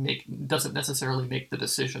necessarily make the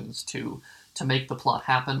decisions to make the plot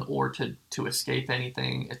happen or to escape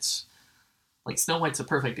anything. It's like Snow White's a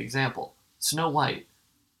perfect example. Snow White,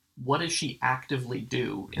 what does she actively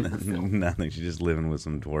do in the film? Nothing. She's just living with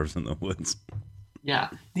some dwarves in the woods. Yeah.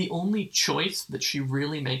 The only choice that she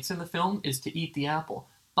really makes in the film is to eat the apple.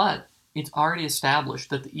 But it's already established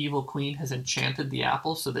that the evil queen has enchanted the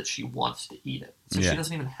apple so that she wants to eat it. So she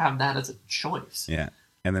doesn't even have that as a choice. Yeah.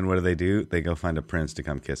 And then what do? They go find a prince to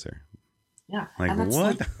come kiss her. Yeah. Like,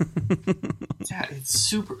 what? Yeah, it's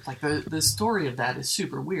super, like, the story of that is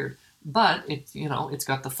super weird. But it's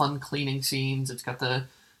got the fun cleaning scenes. It's got the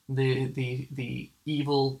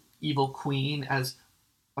evil queen as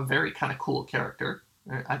a very kind of cool character.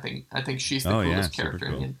 I think she's the coolest character.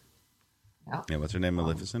 Cool. Yeah. What's her name?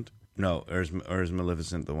 Maleficent? No, or is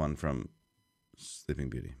Maleficent the one from Sleeping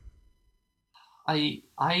Beauty? I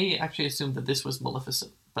actually assumed that this was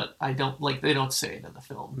Maleficent, but I don't, like, they don't say it in the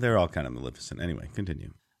film. They're all kind of Maleficent. Anyway,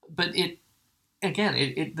 continue. But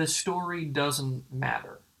the story doesn't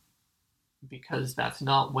matter because that's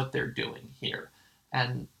not what they're doing here.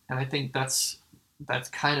 And I think that's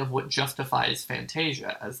kind of what justifies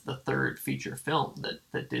Fantasia as the third feature film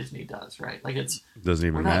that Disney does, right? Like, it doesn't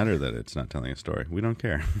even matter that it's not telling a story. We don't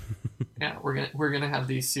care. Yeah, we're gonna have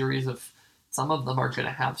these series of, some of them are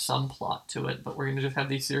gonna have some plot to it, but we're gonna just have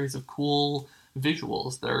these series of cool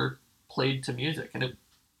visuals that are played to music, and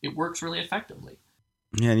it works really effectively.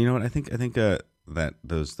 Yeah, and you know what? I think that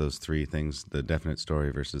those three things, the definite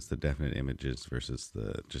story versus the definite images versus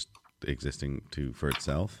the just existing for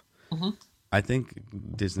itself. Mm-hmm. I think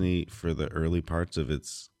Disney, for the early parts of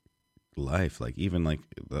its life, like even like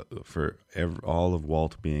all of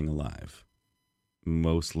Walt being alive,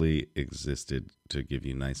 mostly existed to give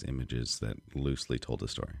you nice images that loosely told a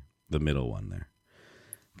story. The middle one there,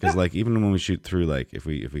 because like even when we shoot through, like if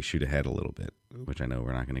we shoot ahead a little bit, which I know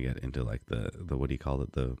we're not going to get into, like the what do you call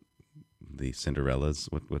it, the Cinderellas?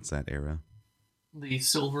 What's that era? The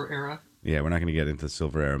Silver Era. Yeah, we're not going to get into the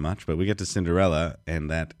Silver Era much, but we get to Cinderella,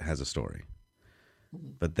 and that has a story.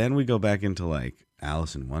 But then we go back into like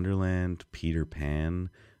Alice in Wonderland, Peter Pan,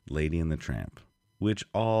 Lady and the Tramp, which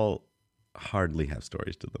all hardly have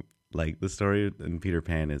stories to them. Like the story in Peter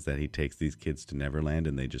Pan is that he takes these kids to Neverland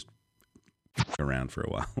and they just around for a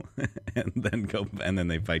while and then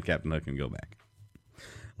they fight Captain Hook and go back.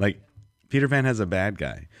 Like Peter Pan has a bad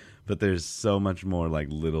guy, but there's so much more like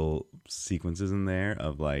little sequences in there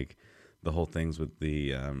of like the whole things with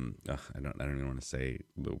the I don't even want to say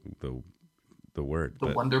the word.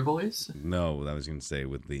 The Wonder Boys? No, I was going to say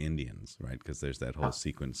with the Indians, right? Because there's that whole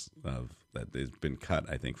sequence of that has been cut,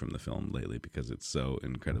 I think, from the film lately because it's so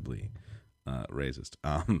incredibly racist.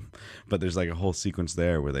 But there's like a whole sequence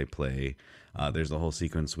there where they play. There's the whole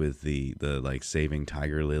sequence with the like saving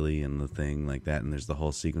Tiger Lily and the thing like that, and there's the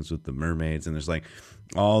whole sequence with the mermaids, and there's like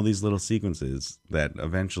all these little sequences that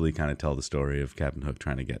eventually kind of tell the story of Captain Hook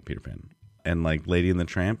trying to get Peter Pan. And like Lady and the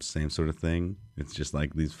Tramp, same sort of thing. It's just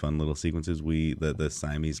like these fun little sequences. The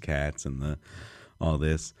Siamese cats and all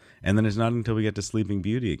this. And then it's not until we get to Sleeping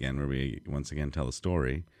Beauty again where we once again tell a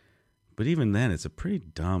story. But even then, it's a pretty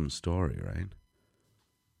dumb story, right?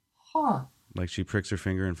 Huh. Like she pricks her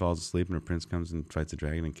finger and falls asleep and her prince comes and fights a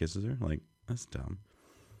dragon and kisses her. Like, that's dumb.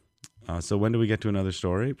 So when do we get to another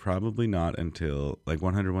story? Probably not until like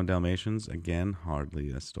 101 Dalmatians. Again, hardly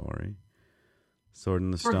a story. Sword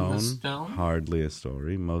in the Stone, hardly a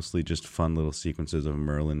story. Mostly just fun little sequences of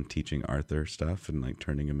Merlin teaching Arthur stuff and like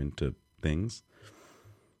turning him into things.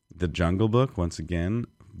 The Jungle Book, once again,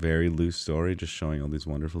 very loose story, just showing all these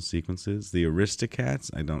wonderful sequences. The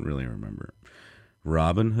Aristocats, I don't really remember.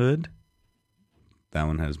 Robin Hood, that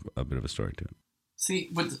one has a bit of a story to it.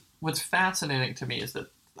 See, what's fascinating to me is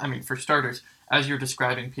that, I mean, for starters, as you're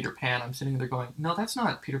describing Peter Pan, I'm sitting there going, no, that's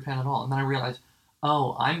not Peter Pan at all. And then I realize,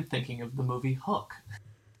 oh, I'm thinking of the movie Hook.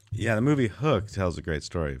 Yeah, the movie Hook tells a great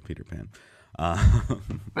story of Peter Pan.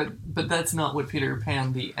 But that's not what Peter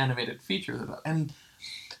Pan, the animated feature, is about. And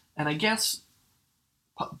I guess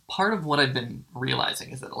part of what I've been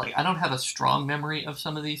realizing is that, like, I don't have a strong memory of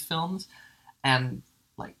some of these films. And,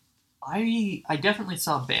 like, I definitely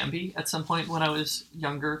saw Bambi at some point when I was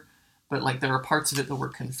younger. But, like, there are parts of it that were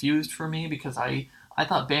confused for me because I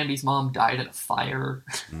thought Bambi's mom died in a fire.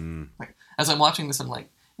 Like, as I'm watching this, I'm like,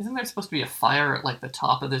 isn't there supposed to be a fire at like the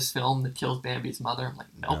top of this film that kills Bambi's mother? I'm like,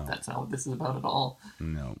 nope, that's not what this is about at all.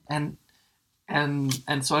 No. And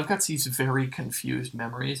so I've got these very confused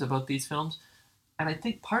memories about these films. And I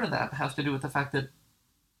think part of that has to do with the fact that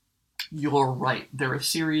you're right. They're a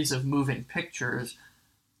series of moving pictures,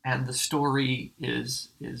 and the story is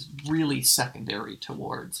really secondary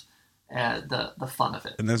towards the fun of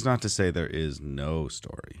it. And that's not to say there is no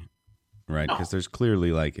story, right? No. Because there's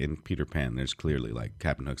clearly, like in Peter Pan, there's clearly like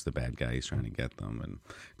Captain Hook's the bad guy. He's trying to get them, and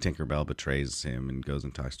Tinkerbell betrays him and goes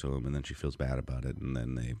and talks to him, and then she feels bad about it, and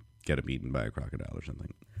then they get him eaten by a crocodile or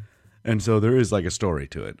something. And so there is like a story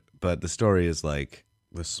to it, but the story is like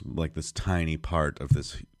this tiny part of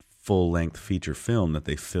this full-length feature film that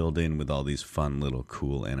they filled in with all these fun little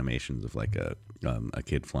cool animations of like a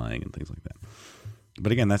kid flying and things like that.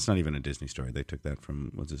 But again, that's not even a Disney story. They took that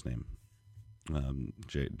from, what's his name?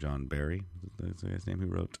 John Barry? That's the guy's name who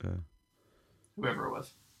wrote... Whoever it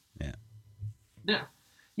was. Yeah. Yeah.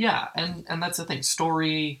 Yeah, and that's the thing.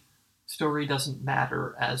 Story doesn't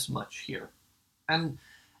matter as much here. And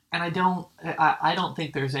I don't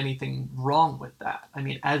think there's anything wrong with that. I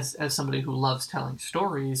mean, as somebody who loves telling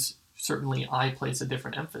stories, certainly I place a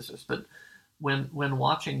different emphasis. But when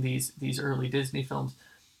watching these early Disney films,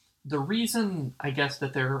 the reason I guess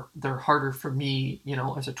that they're harder for me,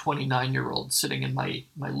 as a 29-year-old sitting in my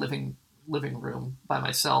living room by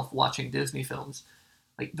myself watching Disney films,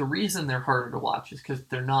 like the reason they're harder to watch is because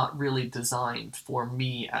they're not really designed for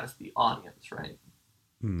me as the audience, right?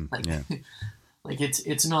 Yeah. Like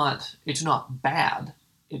it's not bad.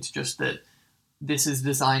 It's just that this is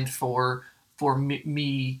designed for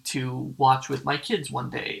me to watch with my kids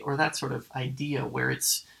one day, or that sort of idea where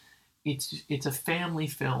it's a family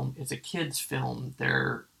film, it's a kids film.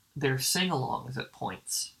 They're sing-alongs at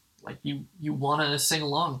points. Like you want to sing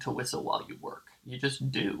along to Whistle While You Work. You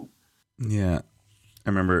just do. Yeah, I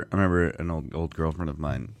remember an old girlfriend of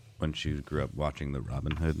mine when she grew up watching the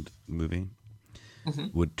Robin Hood movie.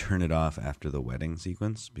 Mm-hmm. Would turn it off after the wedding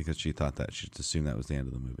sequence because she thought that she'd assume that was the end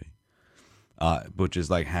of the movie, which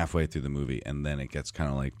is like halfway through the movie, and then it gets kind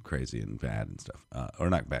of like crazy and bad and stuff,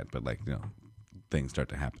 or not bad, but like things start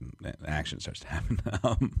to happen, action starts to happen,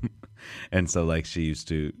 and so like she used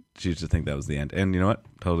to think that was the end, and you know what?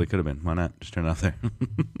 Totally could have been. Why not just turn it off there?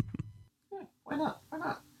 Yeah, why not?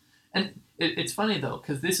 And it's funny though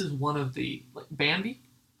because this is one of the Bambi.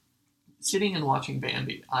 Sitting and watching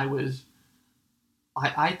Bambi,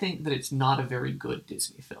 I think that it's not a very good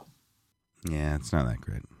Disney film. Yeah, it's not that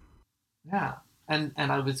great. Yeah, and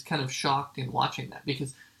I was kind of shocked in watching that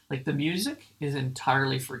because like the music is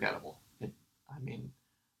entirely forgettable.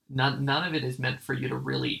 None of it is meant for you to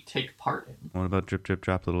really take part in. What about Drip Drip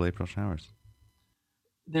Drop Little April Showers?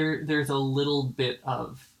 There's a little bit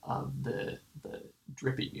of the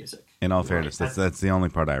drippy music. In all fairness, that's the only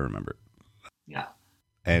part I remember. Yeah.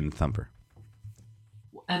 And Thumper.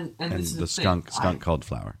 And this is the skunk called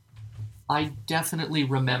Flower. I definitely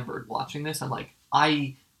remembered watching this. I'm like,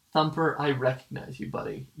 Thumper, I recognize you,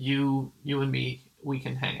 buddy. You and me, we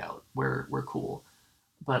can hang out. We're cool.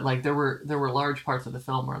 But like there were large parts of the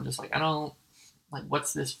film where I'm just like, I don't like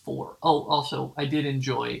what's this for? Oh, also I did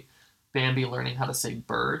enjoy Bambi learning how to say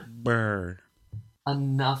bird. Bird.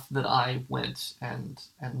 Enough that I went and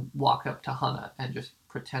walked up to Hannah and just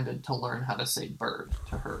pretended to learn how to say bird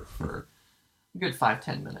to her for a good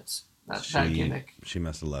 5-10 minutes. That gimmick. She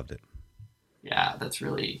must have loved it. Yeah,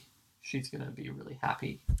 she's going to be really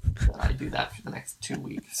happy that I do that for the next 2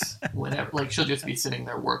 weeks. Whenever, like, she'll just be sitting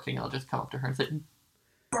there working. I'll just come up to her and say,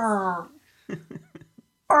 "Brr,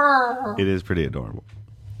 brr." It is pretty adorable.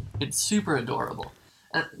 It's super adorable.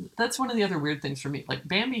 And that's one of the other weird things for me. Like,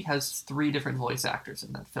 Bambi has 3 different voice actors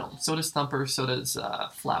in that film. So does Thumper, so does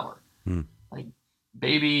Flower. Like,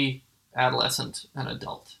 baby, adolescent, and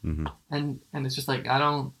adult. Mm-hmm. And it's just like, I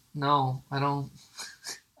don't know.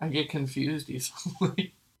 I get confused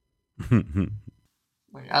easily.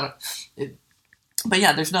 Like, but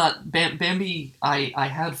yeah, there's not Bambi. I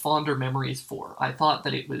had fonder memories for. I thought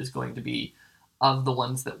that it was going to be of the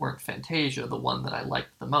ones that weren't Fantasia, the one that I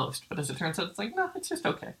liked the most. But as it turns out, it's like, no, it's just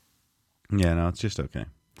okay. Yeah, no, it's just okay.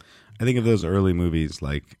 I think of those early movies,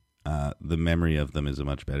 like the memory of them is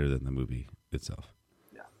much better than the movie itself.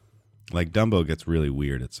 Yeah. Like Dumbo gets really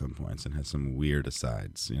weird at some points and has some weird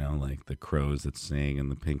asides, like the crows that sing and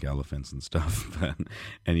the pink elephants and stuff.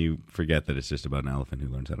 And you forget that it's just about an elephant who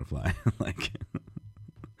learns how to fly. Like,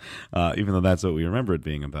 even though that's what we remember it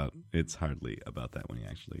being about, it's hardly about that when you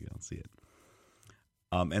actually see it.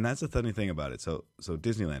 And that's the funny thing about it. So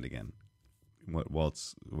Disneyland again, one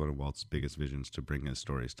of Walt's biggest visions to bring his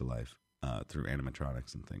stories to life through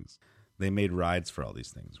animatronics and things. They made rides for all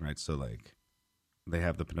these things, right? So like they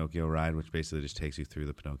have the Pinocchio ride, which basically just takes you through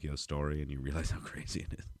the Pinocchio story, and you realize how crazy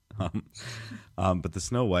it is. But the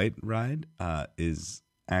Snow White ride is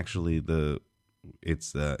actually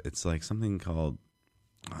it's like something called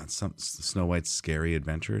some Snow White's Scary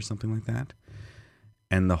Adventure or something like that.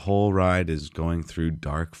 And the whole ride is going through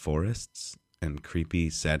dark forests and creepy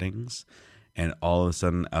settings. And all of a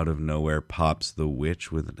sudden, out of nowhere, pops the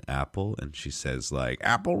witch with an apple. And she says, like,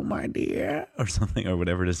 "Apple, my dear," or something, or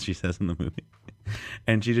whatever it is she says in the movie.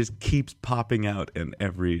 And she just keeps popping out in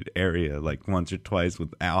every area, like once or twice,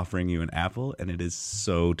 with offering you an apple. And it is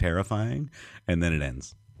so terrifying. And then it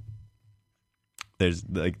ends. There's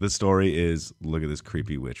like, the story is, look at this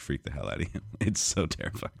creepy witch freak the hell out of you. It's so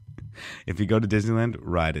terrifying. If you go to Disneyland,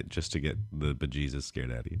 ride it just to get the bejesus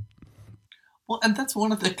scared out of you. Well, and that's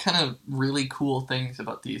one of the kind of really cool things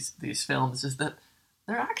about these films is that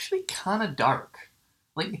they're actually kind of dark.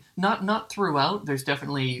 Like, not throughout. There's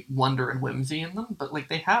definitely wonder and whimsy in them, but like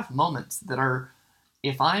they have moments that are.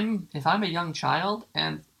 If I'm a young child,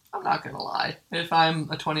 and I'm not gonna lie, if I'm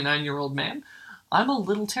a 29-year-old man, I'm a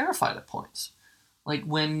little terrified at points. Like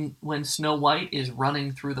when Snow White is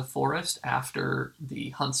running through the forest after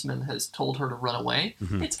the huntsman has told her to run away,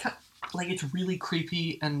 it's kind of, like it's really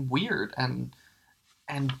creepy and weird and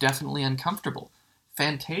definitely uncomfortable.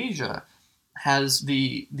 Fantasia has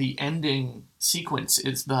the ending sequence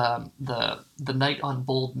is the night on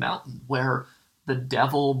Bold Mountain, where the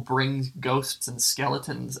devil brings ghosts and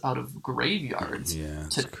skeletons out of graveyards. Yeah,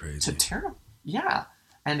 it's crazy. To terror. Yeah.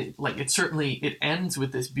 And it ends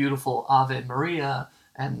with this beautiful Ave Maria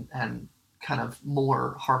and kind of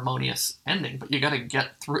more harmonious ending, but you got to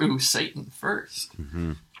get through Satan first.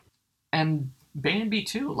 Mm-hmm. And Bambi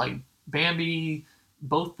too, like Bambi,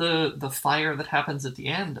 both the fire that happens at the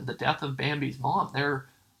end and the death of Bambi's mom,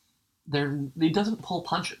 it doesn't pull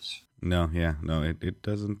punches. No, yeah, no, it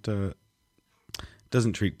doesn't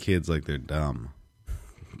treat kids like they're dumb.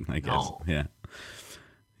 I guess, No.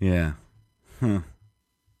 yeah. Huh.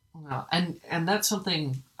 And that's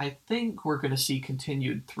something I think we're going to see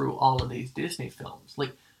continued through all of these Disney films.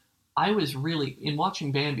 Like, I was really, in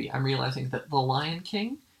watching Bambi, I'm realizing that The Lion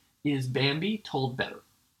King is Bambi told better.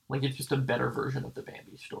 Like, it's just a better version of the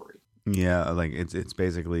Bambi story. Yeah, like it's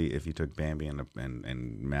basically if you took Bambi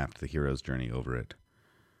and mapped the hero's journey over it,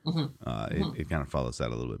 it kind of follows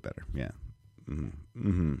that a little bit better. Yeah,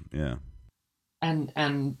 yeah.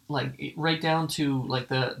 And like right down to like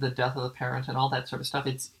the death of the parent and all that sort of stuff.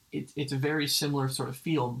 It's a very similar sort of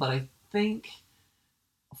feel, but I think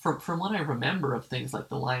from what I remember of things like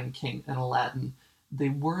The Lion King and Aladdin, they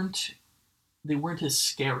weren't as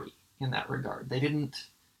scary in that regard. They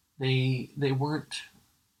weren't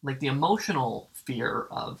like the emotional fear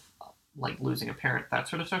of like losing a parent, that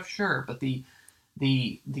sort of stuff, sure, but the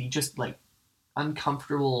just like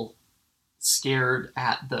uncomfortable, scared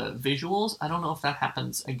at the visuals, I don't know if that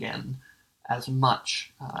happens again as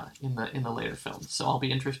much in the later films. So I'll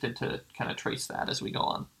be interested to kind of trace that as we go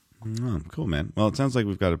on. Oh, cool, man. Well, it sounds like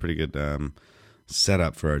we've got a pretty good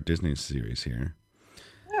setup for our Disney series here.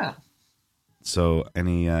 Yeah. So,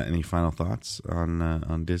 any final thoughts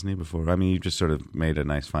on Disney before? I mean, you just sort of made a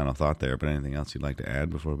nice final thought there, but anything else you'd like to add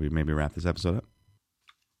before we maybe wrap this episode up?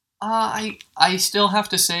 I still have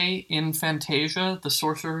to say, in Fantasia, The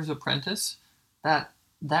Sorcerer's Apprentice, that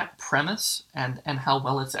premise and how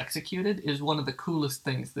well it's executed is one of the coolest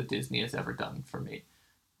things that Disney has ever done for me.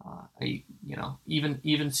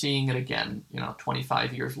 Even seeing it again,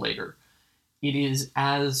 25 years later, it is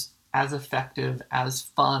as effective, as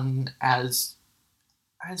fun, as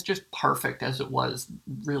just perfect as it was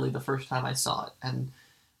really the first time I saw it,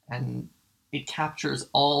 and it captures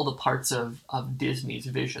all the parts of Disney's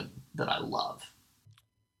vision that I love.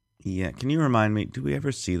 Yeah, can you remind me? Do we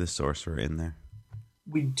ever see the sorcerer in there?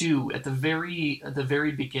 We do. At the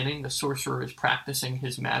very beginning, the sorcerer is practicing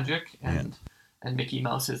his magic, and Mickey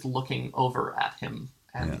Mouse is looking over at him,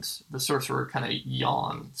 and the sorcerer kind of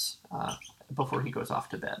yawns before he goes off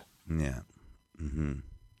to bed. Yeah. Mm-hmm.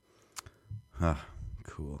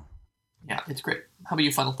 Cool. Yeah, it's great. How about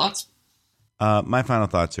you? Final thoughts? My final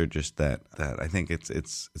thoughts are just that I think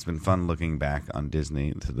it's been fun looking back on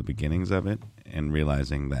Disney to the beginnings of it and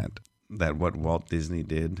realizing that what Walt Disney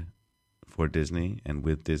did for Disney and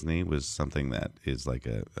with Disney was something that is like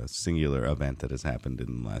a singular event that has happened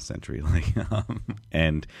in the last century.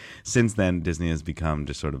 And since then, Disney has become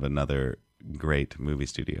just sort of another great movie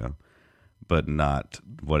studio, but not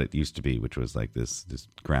what it used to be, which was like this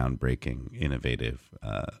groundbreaking, innovative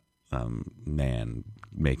man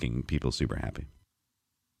making people super happy.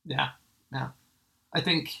 Yeah. I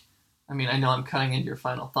know I'm cutting into your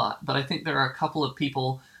final thought, but I think there are a couple of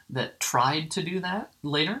people that tried to do that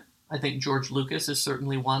later. I think George Lucas is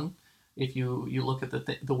certainly one. If you look at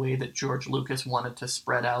the way that George Lucas wanted to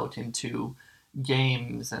spread out into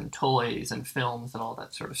games and toys and films and all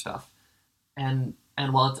that sort of stuff. And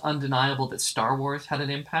And while it's undeniable that Star Wars had an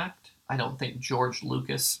impact, I don't think George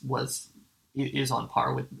Lucas is on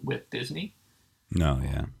par with Disney. No,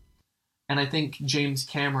 yeah. And I think James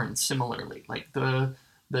Cameron similarly, like the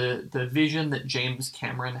vision that James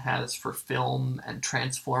Cameron has for film and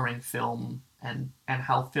transforming film and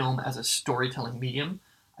how film as a storytelling medium,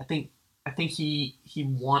 I think he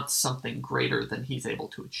wants something greater than he's able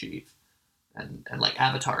to achieve. And like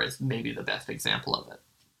Avatar is maybe the best example of it.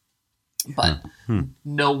 But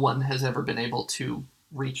no one has ever been able to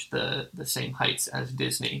reach the same heights as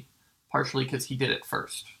Disney, partially because he did it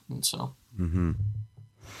first. And so... Mm-hmm.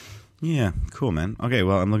 Yeah, cool, man. Okay,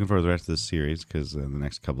 well, I'm looking forward to the rest of this series because the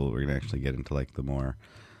next couple we're going to actually get into like the more,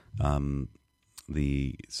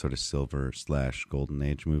 the sort of silver/golden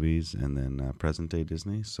age movies and then present day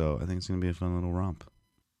Disney. So I think it's going to be a fun little romp.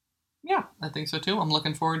 Yeah, I think so too. I'm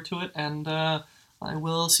looking forward to it, and I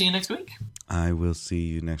will see you next week. I will see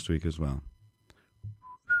you next week as well.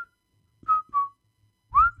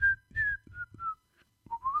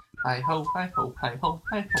 Hi ho, hi ho, hi ho,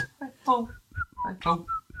 hi ho, hi ho, hi ho.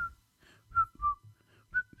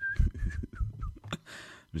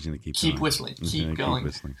 I'm just going to keep Keep going. whistling. Keep going.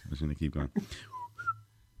 I'm just going to keep going.